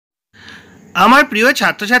আমার প্রিয়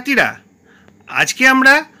ছাত্রছাত্রীরা, আজকে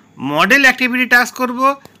আমরা মডেল অ্যাক্টিভিটি টাস্ক করব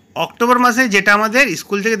অক্টোবর মাসে, যেটা আমাদের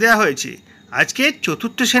স্কুল থেকে দেওয়া হয়েছে। আজকে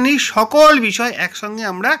চতুর্থ শ্রেণীর সকল বিষয় একসঙ্গে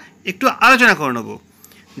আমরা একটু আলোচনা করে নেব।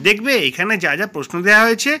 দেখবে এখানে যা যা প্রশ্ন দেওয়া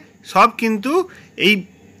হয়েছে সব কিন্তু এই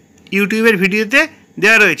ইউটিউবের ভিডিওতে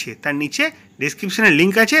দেওয়া রয়েছে, তার নিচে ডেসক্রিপশানে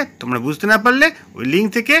লিঙ্ক আছে। তোমরা বুঝতে না পারলে ওই লিঙ্ক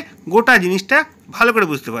থেকে গোটা জিনিসটা ভালো করে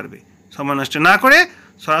বুঝতে পারবে। সময় নষ্ট না করে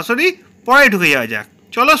সরাসরি পড়ায় ঢুকে যাওয়া যাক।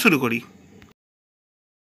 চলো শুরু করি।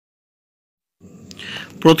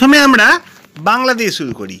 প্রথমে আমরা বাংলা দিয়ে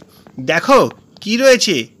শুরু করি। দেখো কি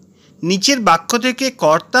রয়েছে, নিচের বাক্য থেকে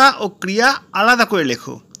কর্তা ও ক্রিয়া আলাদা করে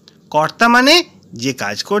লেখো। কর্তা মানে যে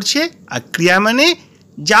কাজ করছে, আর ক্রিয়া মানে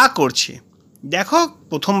যা করছে। দেখো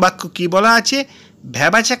প্রথম বাক্য কি বলা আছে,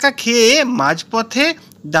 ভ্যাবাচাকা খেয়ে মাঝপথে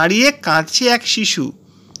দাঁড়িয়ে কাঁদছে এক শিশু।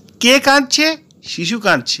 কে কাঁদছে? শিশু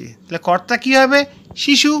কাঁদছে। তাহলে কর্তা কী হবে?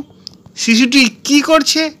 শিশু। শিশুটি কি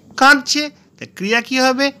করছে? কাঁদছে। তা ক্রিয়া কী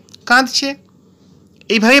হবে? কাঁদছে।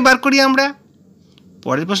 এইভাবেই বার করি আমরা।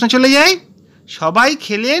 পরের প্রশ্ন চলে যাই। সবাই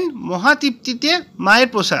খেলেন মহাতৃপ্তিতে মায়ের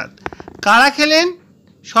প্রসাদ। কারা খেলেন?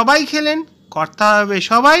 সবাই খেলেন। কর্তা হবে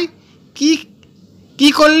সবাই। কি কি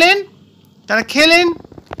করলেন? তারা খেলেন।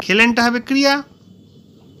 খেলেনটা হবে ক্রিয়া।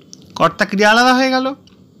 কর্তা ক্রিয়া আলাদা হয়ে গেল।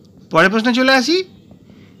 পরের প্রশ্ন চলে আসি।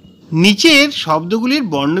 নিচের শব্দগুলির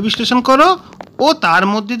বর্ণ বিশ্লেষণ করো ও তার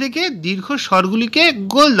মধ্যে থেকে দীর্ঘ স্বরগুলিকে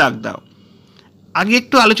গোল দাগ দাও। আগে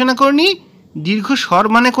একটু আলোচনা করে নিই। দীর্ঘ স্বর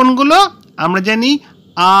মানে কোনগুলো? আমরা জানি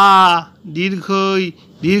আ, দীর্ঘই,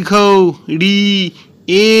 দীর্ঘ, রি,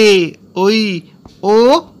 এ, ওই, ও,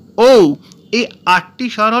 ঔ। এই 8টি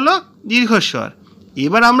স্বর হলো দীর্ঘস্বর।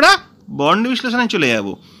 এবার আমরা বর্ণ বিশ্লেষণে চলে যাব।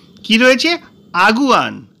 কি রয়েছে?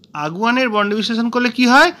 আগুয়ান। আগুয়ানের বর্ণ বিশ্লেষণ করলে কি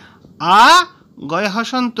হয়? আ গয়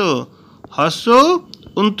হসন্ত, হস্য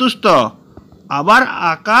অন্তুস্ত, আবার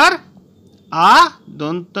আকার আ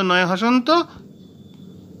দন্ত নয় হসন্ত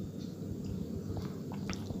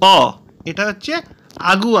অ। এটা হচ্ছে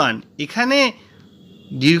আগুয়ান। এখানে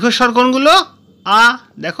দীর্ঘস্বর কোনগুলো? আ।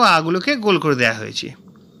 দেখো আগুলোকে গোল করে দেওয়া হয়েছে।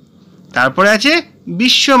 তারপরে আছে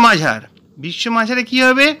বিশ্ব মাঝার। বিশ্ব মাঝারে কি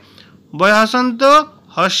হবে? বয় হসন্ত,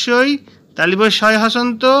 হস্যই, তালিবয় শয়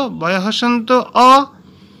হসন্ত, বয় হসন্ত অ।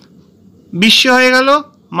 বিশ্ব হয়ে গেল।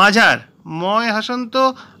 মাঝার ময় হসন্ত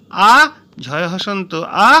আ, ঝয় হসন্ত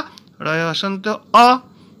আ, রয় হসন্ত অ।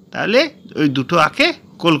 তাহলে ওই দুটো আঁকে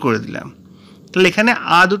গোল করে দিলাম। তাহলে এখানে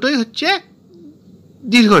আ দুটোই হচ্ছে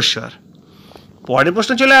দীর্ঘস্বর। পরের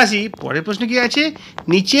প্রশ্ন চলে আসি। পরের প্রশ্ন কি আছে?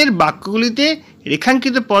 নিচের বাক্যগুলিতে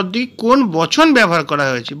রেখাঙ্কিত পদটি কোন বচন ব্যবহার করা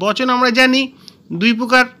হয়েছে? বচন আমরা জানি দুই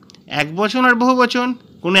প্রকার, এক বচন আর বহু বচন।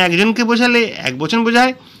 কোনো একজনকে বোঝালে এক বচন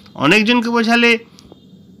বোঝায়, অনেকজনকে বোঝালে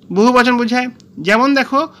বহু বচন বোঝায়। যেমন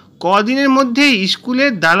দেখো, কদিনের মধ্যে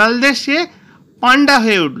স্কুলের দালালদের সে পান্ডা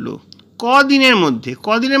হয়ে উঠল। কদিনের মধ্যে,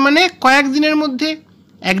 কদিনের মানে কয়েকদিনের মধ্যে।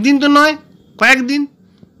 একদিন তো নয়, কয়েকদিন,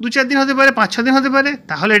 2-4 দিন হতে পারে, 5-6 দিন হতে পারে।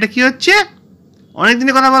 তাহলে এটা কি হচ্ছে? অনেক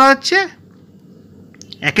দিনের কথা বলা হচ্ছে,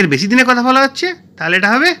 একের বেশি দিনের কথা বলা হচ্ছে। তাহলে এটা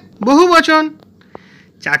হবে বহু বচন।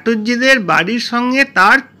 চাটুর্যেদের বাড়ির সঙ্গে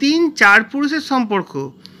তার 3-4 পুরুষের সম্পর্ক।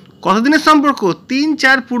 কতদিনের সম্পর্ক?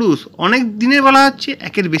 3-4 পুরুষ। অনেক দিনের বলা হচ্ছে,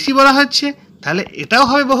 একের বেশি বলা হচ্ছে। তাহলে এটাও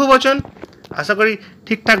হবে বহু বচন। আশা করি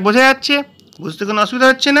ঠিকঠাক বোঝা যাচ্ছে, বুঝতে কোনো অসুবিধা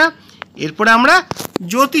হচ্ছে না। এরপরে আমরা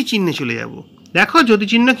জ্যোতি চিহ্নে চলে যাব। দেখো জ্যোতি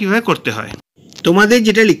চিহ্ন কীভাবে করতে হয়। তোমাদের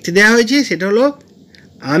যেটা লিখতে দেওয়া হয়েছে সেটা হলো,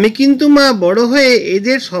 আমি কিন্তু মা বড় হয়ে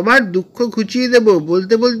এদের সবার দুঃখ ঘুচিয়ে দেব,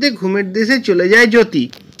 বলতে বলতে ঘুমের দেশে চলে যায় জ্যোতি।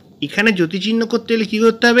 এখানে জ্যোতি চিহ্ন করতে হলে কী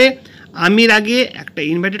করতে হবে? আমির আগে একটা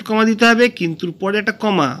ইনভার্টেড কমা দিতে হবে, কিন্তুর পরে একটা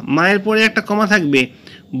কমা, মায়ের পরে একটা কমা থাকবে।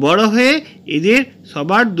 বড় হয়ে এদের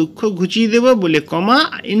সবার দুঃখ ঘুচিয়ে দেব বলে কমা,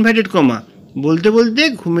 ইনভার্টেড কমা, বলতে বলতে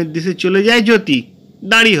ঘুমের দেশে চলে যায় জ্যোতি,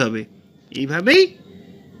 দাঁড়িয়ে হবে। এইভাবেই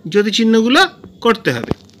জ্যোতি চিহ্নগুলো করতে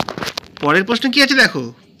হবে। পরের প্রশ্ন কি আছে দেখো।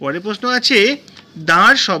 পরের প্রশ্ন আছে,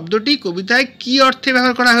 দাঁড় শব্দটি কবিতায় কি অর্থে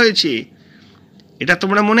ব্যবহার করা হয়েছে? এটা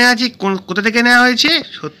তোমরা মনে আছে কোথা থেকে নেওয়া হয়েছে?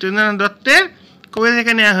 সত্যেন্দ্রনাথ দত্তের কবিতা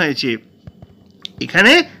থেকে নেওয়া হয়েছে।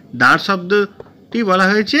 এখানে দাঁড় শব্দটি বলা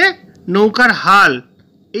হয়েছে নৌকার হাল,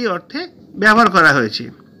 এই অর্থে ব্যবহার করা হয়েছে।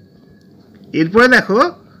 এরপরে দেখো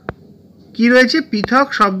কি রয়েছে, পৃথক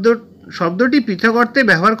শব্দটি পৃথক অর্থে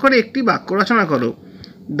ব্যবহার করে একটি বাক্য রচনা করো।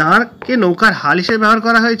 দাঁড়কে নৌকার হাল হিসেবে ব্যবহার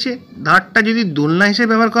করা হয়েছে। দাঁড়টা যদি দোলনা হিসেবে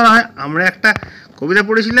ব্যবহার করা হয়, আমরা একটা কবিতা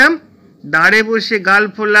পড়েছিলাম, দাঁড়ে বসে গাল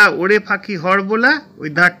ফোলা ওরে ফাঁকি হড় বোলা, ওই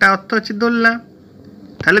দাঁড়টা অর্থ হচ্ছে দোলনা।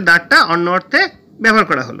 তাহলে দাঁড়টা অন্য অর্থে ব্যবহার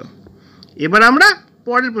করা হলো। এবার আমরা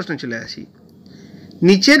পরের প্রশ্ন চলে আসি।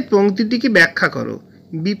 নিচের পংক্তিটিকে ব্যাখ্যা করো।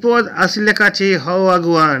 বিপদ আসলে কাছে হও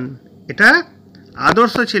আগুয়ান। এটা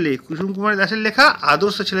আদর্শ ছেলে, কুসুম কুমার দাসের লেখা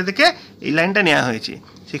আদর্শ ছেলে থেকে এই লাইনটা নেওয়া হয়েছে।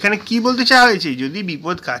 সেখানে কি বলতে চাওয়া হয়েছে, যদি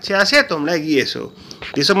বিপদ কাছে আসে তোমরা এগিয়ে এসো।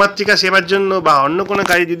 দেশমাতৃকা সেবার জন্য বা অন্য কোনো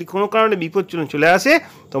কাজে যদি কোনো কারণে বিপদ চলে আসে,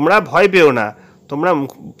 তোমরা ভয় পেও না, তোমরা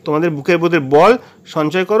তোমাদের বুকের মধ্যে বল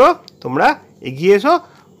সঞ্চয় করো, তোমরা এগিয়ে এসো,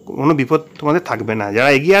 কোনো বিপদ তোমাদের থাকবে না। যারা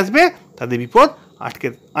এগিয়ে আসবে তাদের বিপদ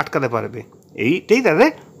আটকাতে পারবে, এইটাই তাদের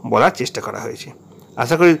বলার চেষ্টা করা হয়েছে।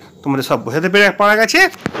 আশা করি তোমাদের সব বোঝাতে পারা গেছে।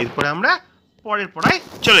 এরপরে আমরা পরের পড়ায়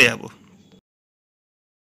চলে যাব।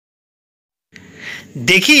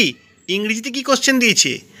 দেখি ইংরেজিতে কি কোশ্চেন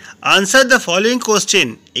দিয়েছে। Answer the following question.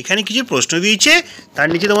 এখানে কিছু প্রশ্ন দিয়েছে, তার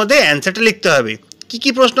নিচে তোমাদের অ্যান্সারটা লিখতে হবে। কি কি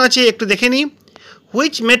প্রশ্ন আছে একটু দেখে নিই।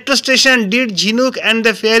 হুইচ মেট্রো স্টেশন ডিড ঝিনুক অ্যান্ড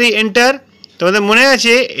দ্য ফেয়ারি এন্টার? তোমাদের মনে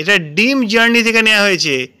আছে এটা ডিম জার্নি থেকে নেওয়া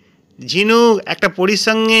হয়েছে। ঝিনুক একটা পরীর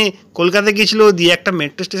সঙ্গে কলকাতা গিয়েছিল, দিয়ে একটা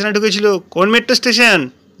মেট্রো স্টেশনে ঢুকেছিল। কোন মেট্রো স্টেশন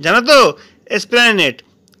জানো তো? এসপ্ল্যানেড।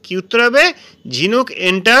 কি উত্তর হবে? ঝিনুক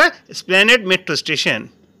enter Esplanade metro station.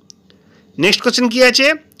 Next question কি আছে?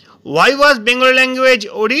 Why was Bengali language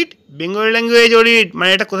audit? Bengali language audit মানে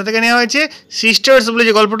এটা কোথা থেকে নেওয়া হয়েছে? সিস্টার্স বলে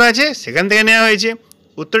যে গল্পটা আছে সেখান থেকে নেওয়া হয়েছে।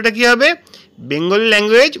 উত্তরটা কী হবে? Bengali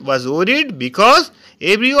language was audit because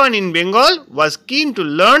everyone in Bengal ওয়াজ কিন টু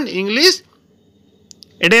লার্ন ইংলিশ।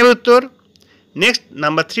 এটাই হবে উত্তর। নেক্সট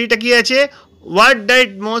নাম্বার 3টা কী আছে? What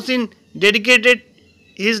died Mohsin dedicated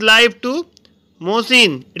his life to?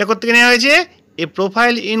 Mohsin এটা কোথা নেওয়া হয়েছে? এ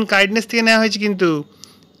প্রোফাইল ইন কাইন্ডনেস থেকে নেওয়া হয়েছে কিন্তু।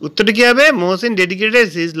 উত্তরটা কী হবে? Mohsin dedicated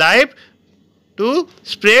his life to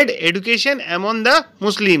spread education among the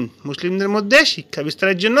Muslim. মুসলিমদের মধ্যে শিক্ষা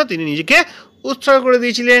বিস্তারের জন্য তিনি নিজেকে উৎসর্গ করে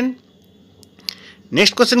দিয়েছিলেন।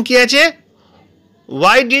 নেক্সট কোশ্চেন কী আছে?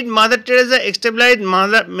 Why did mother Teresa establish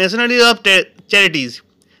missionaries of charities?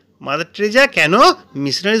 Mother Teresa কেন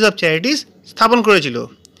মিশনারিজ অফ চ্যারিটিস স্থাপন করেছিল?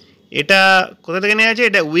 এটা কোথা থেকে নেওয়া আছে?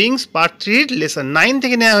 এটা উইংস পার্ট 3 লেসন 9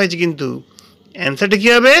 থেকে নেওয়া হয়েছে কিন্তু। অ্যান্সারটা কী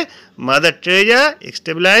হবে? Mother Teresa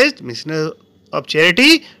established missionary of charity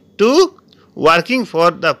two working for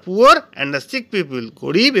the poor and the sick people.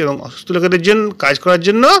 গরিব এবং অসুস্থ লোকেদের জন্য কাজ করার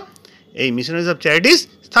জন্য এই মিশনারিজ অফ চ্যারিটিস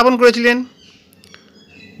স্থাপন করেছিলেন।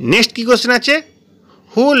 নেক্সট কী কোশ্চেন আছে?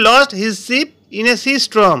 হু lost his sheep in A C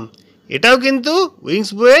Sturm? এটাও কিন্তু উইংস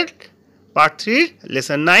বইয়ের পার্ট 3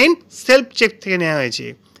 লেসন 9 সেলফ চেক থেকে নেওয়া হয়েছে।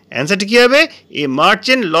 অ্যান্সারটি কী হবে? এ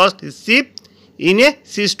merchant lost his sheep in A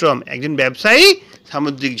C Sturm. একজন ব্যবসায়ী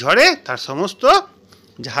সামুদ্রিক ঝড়ে তার সমস্ত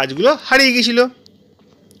জাহাজগুলো হারিয়ে গিয়েছিল,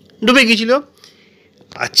 ডুবে গিয়েছিল।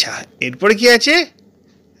 আচ্ছা, এরপরে কি আছে?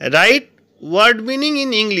 Right word meaning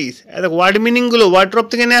in English. Word মিনিংগুলো wardrobe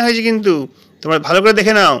থেকে নেওয়া হয়েছে কিন্তু, তোমরা ভালো করে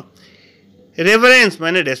দেখে নাও। রেফারেন্স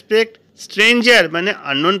মানে রেসপেক্ট, স্ট্রেঞ্জার মানে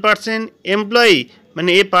আননোন পার্সন, এমপ্লয়ি মানে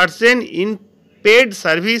a person in paid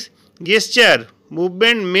service, গেস্টার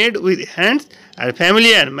movement made with hands, R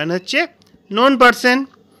familiar মানে হচ্ছে নন পার্সন।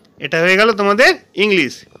 এটা হয়ে গেল তোমাদের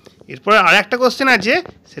ইংলিশ। এরপরে আর একটা কোশ্চেন আছে,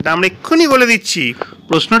 সেটা আমরা এক্ষুনি বলে দিচ্ছি।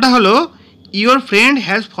 প্রশ্নটা হলো your friend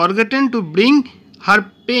has forgotten to bring her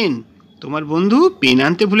pen. তোমার বন্ধু পেন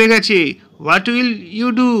আনতে ভুলে গেছে। What will you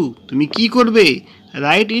do? তুমি কি করবে?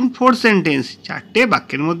 Right in 4 sentence. 4টে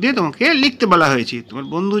বাক্যের মধ্যে তোমাকে লিখতে বলা হয়েছে। তোমার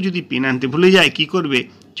বন্ধু যদি পেন আনতে ভুলে যায় কি করবে?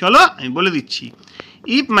 চলো আমি বলে দিচ্ছি।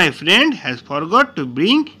 If my friend has forgot to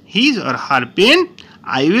bring his or her pen,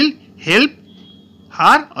 I will help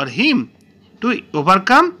her or him to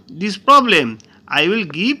overcome this problem. I will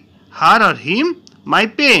give her or him my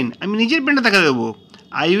pen. আমি নিজের পেনটা তাকে দেবো।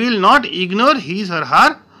 I will not ignore his or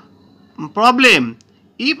her problem.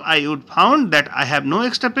 If I would found that I have no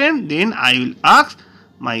extra pen, then I will ask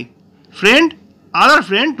my other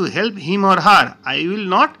friend to help him or her. I will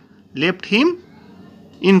not left him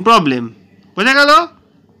in problem. বোঝা গেল?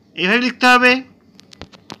 এভাবে লিখতে হবে।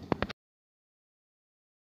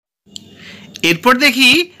 এরপর দেখি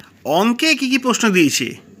অঙ্কে কী কী প্রশ্ন দিয়েছে।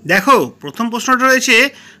 দেখো প্রথম প্রশ্নটা রয়েছে,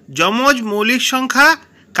 যমজ মৌলিক সংখ্যা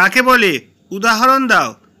কাকে বলে? উদাহরণ দাও।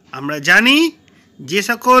 আমরা জানি যে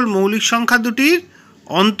সকল মৌলিক সংখ্যা দুটির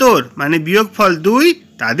অন্তর মানে বিয়োগফল 2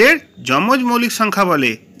 তাদের যমজ মৌলিক সংখ্যা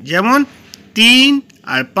বলে। যেমন 3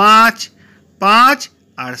 আর 5, 5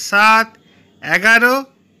 আর 7, 11,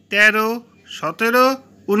 13, 17,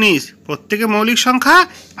 19 প্রত্যেকে মৌলিক সংখ্যা,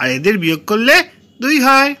 আর এদের বিয়োগ করলে 2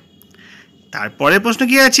 হয়। তারপরে প্রশ্ন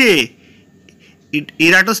কি আছে?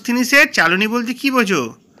 ইরাটোস্থিনিসের চালনী বলতে কী বোঝো?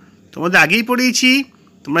 তোমাদের আগেই পড়িয়েছি,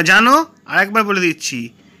 তোমরা জানো, আরেকবার বলে দিচ্ছি।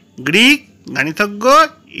 গ্রিক গণিতজ্ঞ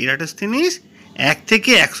ইরাটোস্থিনিস 1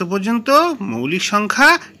 থেকে 100 পর্যন্ত মৌলিক সংখ্যা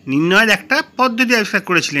নির্ণয়ের একটা পদ্ধতি আবিষ্কার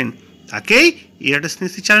করেছিলেন, তাকেই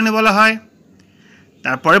ইরাটোস্থিনিসের চালনী বলা হয়।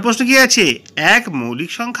 তারপরে প্রশ্ন কি আছে? 1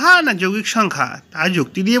 মৌলিক সংখ্যা না যৌগিক সংখ্যা? তার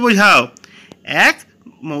যুক্তি দিয়ে বোঝাও। 1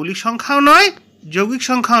 মৌলিক সংখ্যাও নয় যৌগিক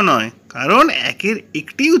সংখ্যাও নয়, কারণ একের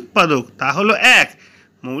একটি উৎপাদক, তা হলো এক।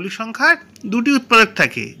 মৌলিক সংখ্যার দুটি উৎপাদক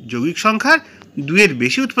থাকে, যৌগিক সংখ্যার দুইয়ের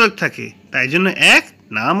বেশি উৎপাদক থাকে, তাই জন্য এক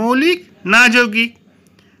না মৌলিক না যৌগিক।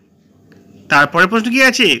 তারপরে প্রশ্ন কি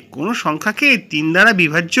আছে, কোনো সংখ্যাকে 3 দ্বারা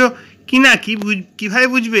বিভাজ্য কিনা কিভাবে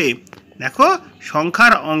বুঝবে? দেখো,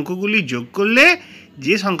 সংখ্যার অঙ্কগুলি যোগ করলে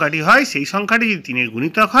যে সংখ্যাটি হয় সেই সংখ্যাটি যদি 3-এর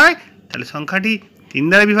গুণিতক হয় তাহলে সংখ্যাটি 3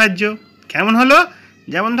 দ্বারা বিভাজ্য। কেমন হলো?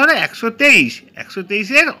 যেমন ধরো 123,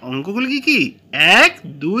 123-এর অঙ্কগুলি কি 1,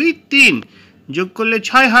 2, 3, যোগ করলে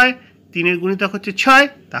 6 হয়, 3-এর গুণিতক হচ্ছে 6,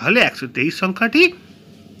 তাহলে 123 সংখ্যাটি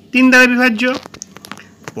 3 দ্বারা বিভাজ্য।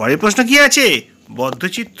 পরের প্রশ্ন কি আছে,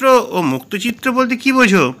 বদ্ধচিত্র ও মুক্তচিত্র বলতে কি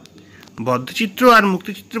বোঝো? বদ্ধচিত্র আর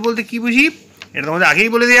মুক্তচিত্র বলতে কি বুঝি এটা তোমাদের আগেই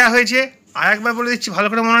বলে দেওয়া হয়েছে, আর একবার বলে দিচ্ছি, ভালো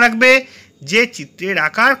করে মনে রাখবে। যে চিত্রের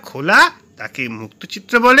আকার খোলা তাকে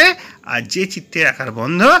মুক্তচিত্র বলে, আর যে চিত্রের আকার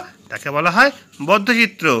বন্ধ তাকে বলা হয়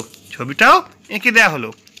বদ্ধচিত্র। ছবিটাও এঁকে দেওয়া হলো।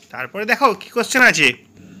 তারপরে দেখো কি কোশ্চেন আছে।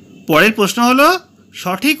 পরের প্রশ্ন হলো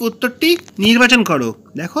সঠিক উত্তরটি নির্বাচন করো।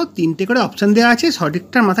 দেখো 3টে করে অপশান দেওয়া আছে,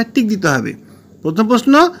 সঠিকটার মাথায় টিক দিতে হবে। প্রথম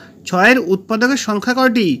প্রশ্ন, 6-এর উৎপাদকের সংখ্যা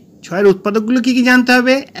কয়টি? 6-এর উৎপাদকগুলো কি কি জানতে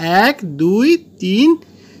হবে। 1, 2, 3,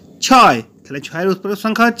 6, তাহলে 6-এর উৎপাদক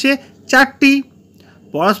সংখ্যা হচ্ছে 4টি।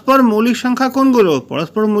 পরস্পর মৌলিক সংখ্যা কোনগুলো?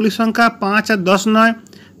 পরস্পর মৌলিক সংখ্যা 5 আর 10 নয়,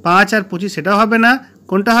 5 আর 25 সেটাও হবে না।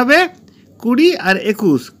 কোনটা হবে? 20 আর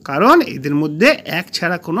 21, কারণ এদের মধ্যে এক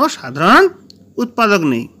ছাড়া কোনো সাধারণ উৎপাদক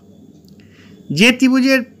নেই। যে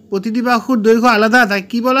ত্রিভুজের প্রতিটি বাহুর দৈর্ঘ্য আলাদা তাকে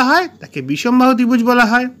কি বলা হয়? তাকে বিষমবাহু ত্রিভুজ বলা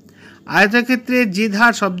হয়। আয়তক্ষেত্রে যে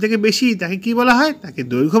ধার সব থেকে বেশি তাকে কি বলা হয়? তাকে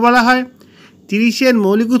দৈর্ঘ্য বলা হয়। 30-এর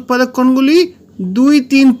মৌলিক উৎপাদক কোনগুলি? 2,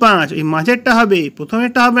 3, 5। ওই মাঝেরটা হবে,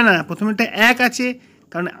 প্রথমেরটা হবে না। প্রথমেরটা 1 আছে,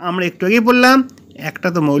 কারণ আমরা একটু আগেই বললাম একটা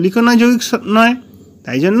তো মৌলিকও নয় যৌগিক নয়,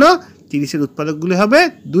 তাই জন্য 30-এর উৎপাদকগুলি হবে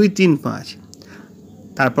 2, 3, 5।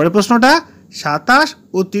 তারপরে প্রশ্নটা, 27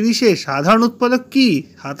 ও 30-এর সাধারণ উৎপাদক কি?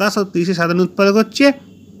 27 ও 30-এর সাধারণ উৎপাদক হচ্ছে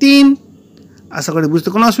 3। আশা করি বুঝতে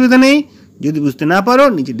কোনো অসুবিধা নেই। যদি বুঝতে না পারো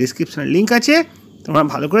নিচে ডেসক্রিপশনে লিঙ্ক আছে, তোমরা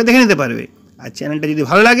ভালো করে দেখে নিতে পারবে। আর চ্যানেলটা যদি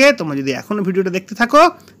ভালো লাগে, তোমরা যদি এখনও ভিডিওটা দেখতে থাকো,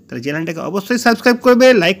 তাহলে চ্যানেলটাকে অবশ্যই সাবস্ক্রাইব করবে,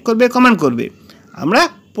 লাইক করবে, কমেন্ট করবে। আমরা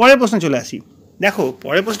পরের প্রশ্নে চলে আসি। দেখো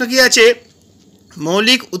পরের প্রশ্ন কি আছে,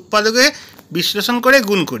 মৌলিক উৎপাদকে বিশ্লেষণ করে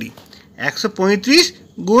গুণ করি। 135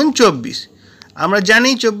 গুণ 24। আমরা জানি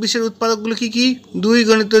 24-এর উৎপাদকগুলো কি কি? 2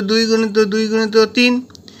 গণিত 2 গণিত 2 গণিত 3।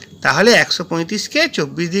 তাহলে 135-কে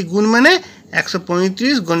 24 দিয়ে গুণ মানে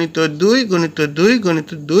 135 গণিত 2 গণিত 2 গণিত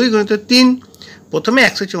 2 গণিত 3। প্রথমে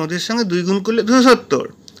 134-এর সঙ্গে 2 গুণ করলে 270,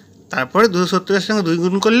 তারপরে 270-এর সঙ্গে 2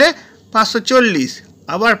 গুণ করলে 540,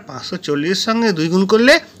 আবার 540-এর সঙ্গে 2 গুণ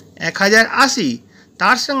করলে 1080,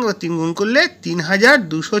 তার সঙ্গে 3 গুণ করলে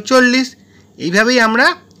 3240। এইভাবেই আমরা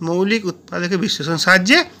মৌলিক উৎপাদকের বিশ্লেষণ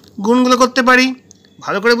সাহায্যে গুণগুলো করতে পারি।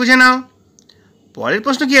 ভালো করে বুঝে নাও। পরের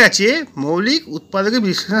প্রশ্ন কি আছে, মৌলিক উৎপাদকের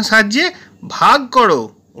বিশ্লেষণের সাহায্যে ভাগ করো।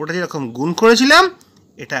 ওটা যেরকম গুণ করেছিলাম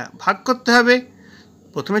এটা ভাগ করতে হবে।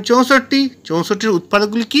 প্রথমে 64-64-এর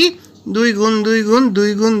উৎপাদকগুলি কি? 2 গুণ 2 গুণ 2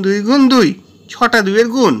 গুণ 2 গুণ 2, 6টা 2-এর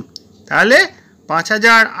গুণ। তাহলে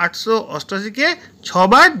 5888-কে 6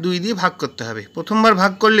 বার 2 দিয়ে ভাগ করতে হবে। প্রথমবার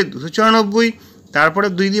ভাগ করলে 294, তারপরে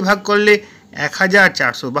 2 দিয়ে ভাগ করলে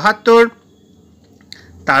 1472,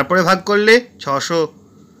 তারপরে ভাগ করলে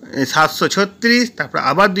 736, তারপরে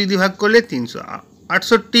আবার 2 দিয়ে ভাগ করলে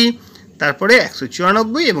 368, তারপরে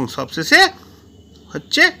 194 এবং সবশেষে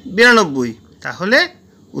হচ্ছে 92। তাহলে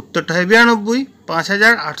উত্তরটা হয় 92।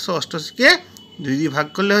 5888-কে 2 দিয়ে ভাগ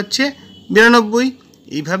করলে হচ্ছে 92।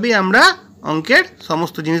 এইভাবেই আমরা অঙ্কের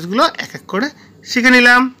সমস্ত জিনিসগুলো এক এক করে শিখে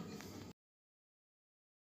নিলাম।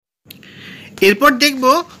 এরপর দেখব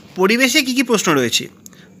পরিবেশে কি কি প্রশ্ন রয়েছে।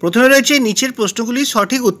 প্রথমে রয়েছে নিচের প্রশ্নগুলির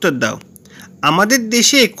সঠিক উত্তর দাও। আমাদের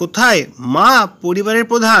দেশে কোথায় মা পরিবারের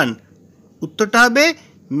প্রধান? উত্তরটা হবে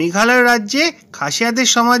মেঘালয় রাজ্যে খাসিয়াদের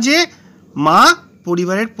সমাজে মা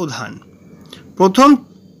পরিবারের প্রধান। প্রথম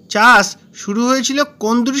চাষ শুরু হয়েছিল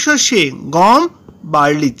কোন দুটি শস্যে? গম,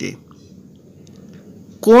 বার্লিতে।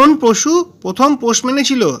 কোন পশু প্রথম পোষ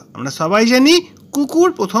মেনেছিল? আমরা সবাই জানি কুকুর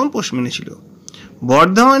প্রথম পোষ মেনেছিল।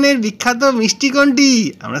 বর্ধমানের বিখ্যাত মিষ্টি কোনটি?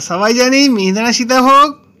 আমরা সবাই জানি মিহিদানা সীতাভোগ।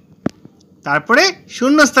 তারপরে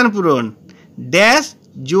শূন্যস্থান পূরণ। ড্যাশ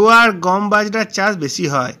জোয়ার গম বাজরার চাষ বেশি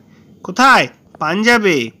হয়? কোথায়?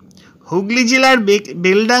 পাঞ্জাবে। হুগলি জেলার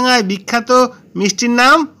বেলডাঙ্গায় বিখ্যাত মিষ্টির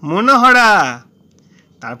নাম মনোহরা।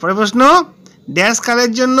 তারপরে প্রশ্ন, ড্যাশ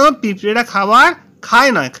কালের জন্য পিঁপড়েরা খাবার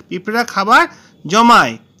খায় নয়, পিঁপড়েরা খাবার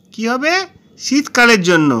জমায়, কি হবে? শীতকালের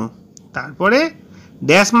জন্য। তারপরে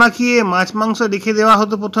ড্যাশ মাখিয়ে মাছ মাংস রেখে দেওয়া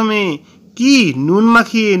হতো প্রথমে, কি? নুন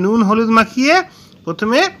মাখিয়ে, নুন হলুদ মাখিয়ে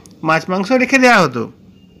প্রথমে মাছ মাংস রেখে দেওয়া হতো।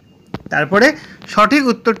 তারপরে সঠিক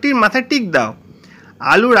উত্তরটির মাথায় টিক দাও।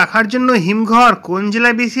 আলু রাখার জন্য হিমঘর কোন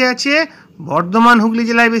জেলায় বেশি আছে? বর্ধমান হুগলি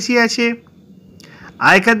জেলায় বেশি আছে।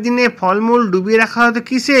 আগেকার দিনে ফলমূল ডুবিয়ে রাখা হতো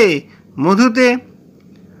কিসে? মধুতে।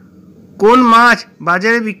 কোন মাছ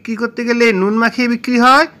বাজারে বিক্রি করতে গেলে নুন মাখিয়ে বিক্রি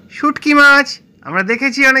হয়? শুটকি মাছ। আমরা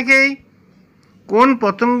দেখেছি অনেকেই। কোন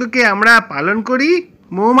পতঙ্গকে আমরা পালন করি?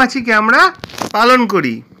 মৌমাছিকে আমরা পালন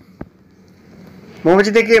করি।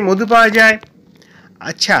 মৌমাছি থেকে মধু পাওয়া যায়।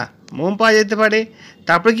 আচ্ছা, মোম পাওয়া যেতে পারে।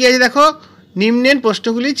 তারপরে কি আছে দেখো, নিম্নের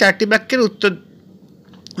প্রশ্নগুলি 4টি বাক্যের উত্তর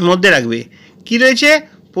মধ্যে রাখবে। কি রয়েছে?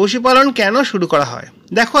 পশুপালন কেন শুরু করা হয়?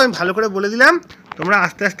 দেখো, আমি ভালো করে বলে দিলাম, তোমরা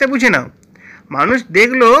আস্তে আস্তে বুঝে নাও। মানুষ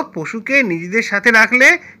দেখলো পশুকে নিজেদের সাথে রাখলে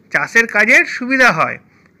চাষের কাজের সুবিধা হয়,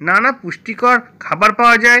 নানা পুষ্টিকর খাবার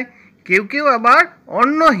পাওয়া যায়। কেউ কেউ আবার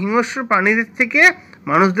অন্য হিংস্র প্রাণীদের থেকে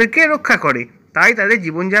মানুষদেরকে রক্ষা করে, তাই তাদের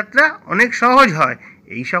জীবনযাত্রা অনেক সহজ হয়।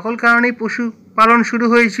 এই সকল কারণেই পশুপালন শুরু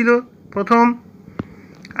হয়েছিল প্রথম।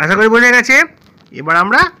 আশা করি বোঝা গেছে। এবার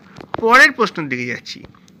আমরা পরের প্রশ্নের দিকে যাচ্ছি।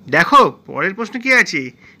 দেখো, পরের প্রশ্ন কি আছে?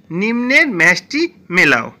 নিম্নের ম্যাচটি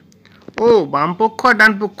মেলাও। ও বামপক্ষ আর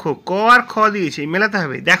ডানপক্ষ ক আর খ দিয়েছে, মেলাতে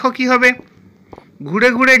হবে। দেখো কি হবে। ঘুরে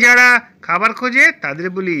ঘুরে যারা খাবার খোঁজে তাদের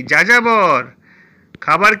বলি যাযাবর।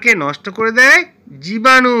 খাবারকে নষ্ট করে দেয়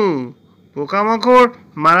জীবাণু। পোকামাকড়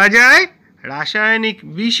মারা যায় রাসায়নিক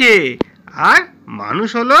বিষে। আর মানুষ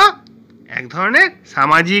হলো এক ধরনের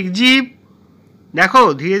সামাজিক জীব। দেখো,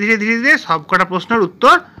 ধীরে ধীরে ধীরে ধীরে সব কটা প্রশ্নের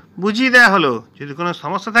উত্তর বুঝিয়ে দেওয়া হলো। যদি কোনো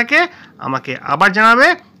সমস্যা থাকে আমাকে আবার জানাবে,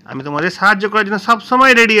 আমি তোমাদের সাহায্য করার জন্য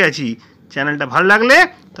সবসময় রেডি আছি। চ্যানেলটা ভালো লাগলে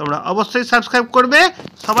তোমরা অবশ্যই সাবস্ক্রাইব করবে।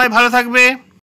 সবাই ভালো থাকবে।